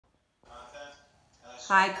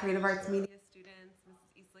Hi, Creative Arts Media students.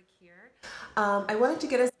 Mrs. Eastlick here. I wanted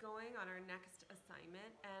to get us going on our next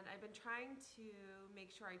assignment, and I've been trying to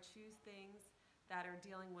make sure I choose things that are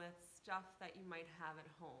dealing with stuff that you might have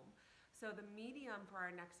at home. So the medium for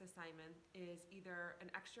our next assignment is either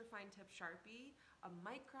an extra fine tip Sharpie, a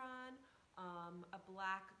Micron, a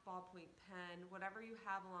black ballpoint pen, whatever you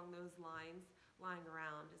have along those lines lying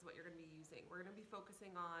around is what you're going to be using. We're going to be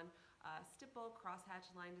focusing on stipple,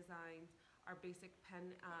 crosshatch line designs, our basic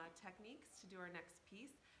pen techniques to do our next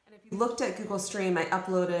piece. And if you looked at Google Stream, I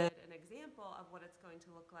uploaded an example of what it's going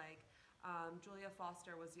to look like. Julia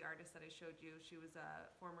Foster was the artist that I showed you. She was a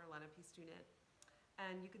former Lenape student.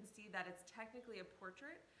 And you can see that it's technically a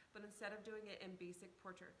portrait, but instead of doing it in basic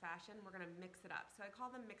portrait fashion, we're going to mix it up. So I call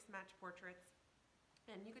them mix match portraits.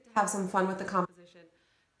 And you get to have some fun with the composition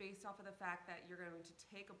based off of the fact that you're going to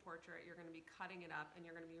take a portrait, you're going to be cutting it up, and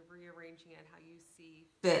you're going to be rearranging it how you see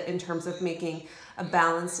fit in terms of making a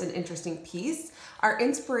balanced and interesting piece. Our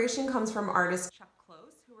inspiration comes from artist Chuck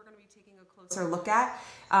Close, who we're going to be taking a closer look at.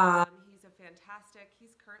 He's a fantastic,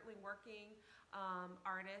 he's currently working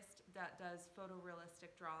artist that does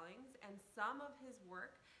photorealistic drawings, and some of his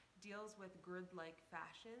work deals with grid-like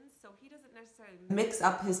fashions. So he doesn't necessarily mix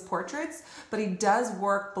up his portraits, but he does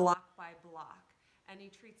work block by block. And he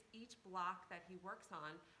treats each block that he works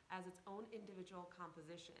on as its own individual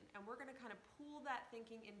composition. And we're going to kind of pool that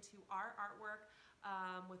thinking into our artwork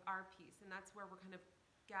with our piece. And that's where we're kind of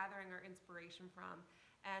gathering our inspiration from.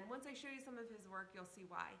 And once I show you some of his work, you'll see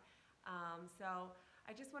why. So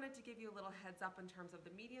I just wanted to give you a little heads up in terms of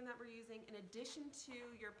the medium that we're using. In addition to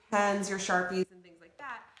your pens, your Sharpies, and things like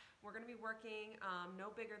that, we're going to be working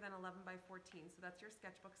no bigger than 11 by 14. So that's your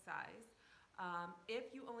sketchbook size.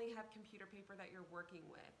 If you only have computer paper that you're working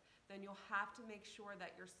with, then you'll have to make sure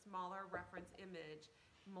that your smaller reference image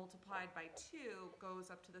multiplied by 2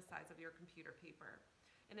 goes up to the size of your computer paper.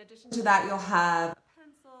 In addition to that, you'll have a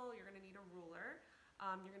pencil, you're going to need a ruler,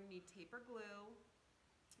 you're going to need tape or glue,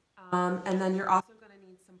 and then you're also going to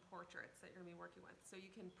need some portraits that you're going to be working with. So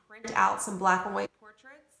you can print out some black and white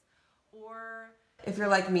portraits, or if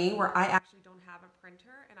you're like me, where I actually don't have a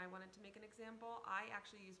printer and I wanted to make an example, I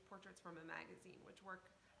actually use portraits from a magazine, which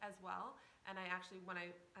work as well. And I actually,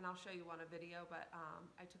 and I'll show you on a video, but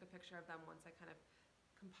I took a picture of them once I kind of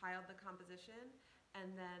compiled the composition,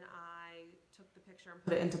 and then I took the picture and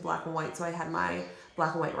put it into black and white, so I had my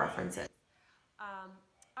black and white references.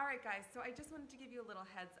 All right, guys, so I just wanted to give you a little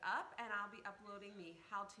heads up, and I'll be uploading the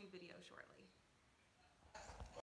how-to video shortly.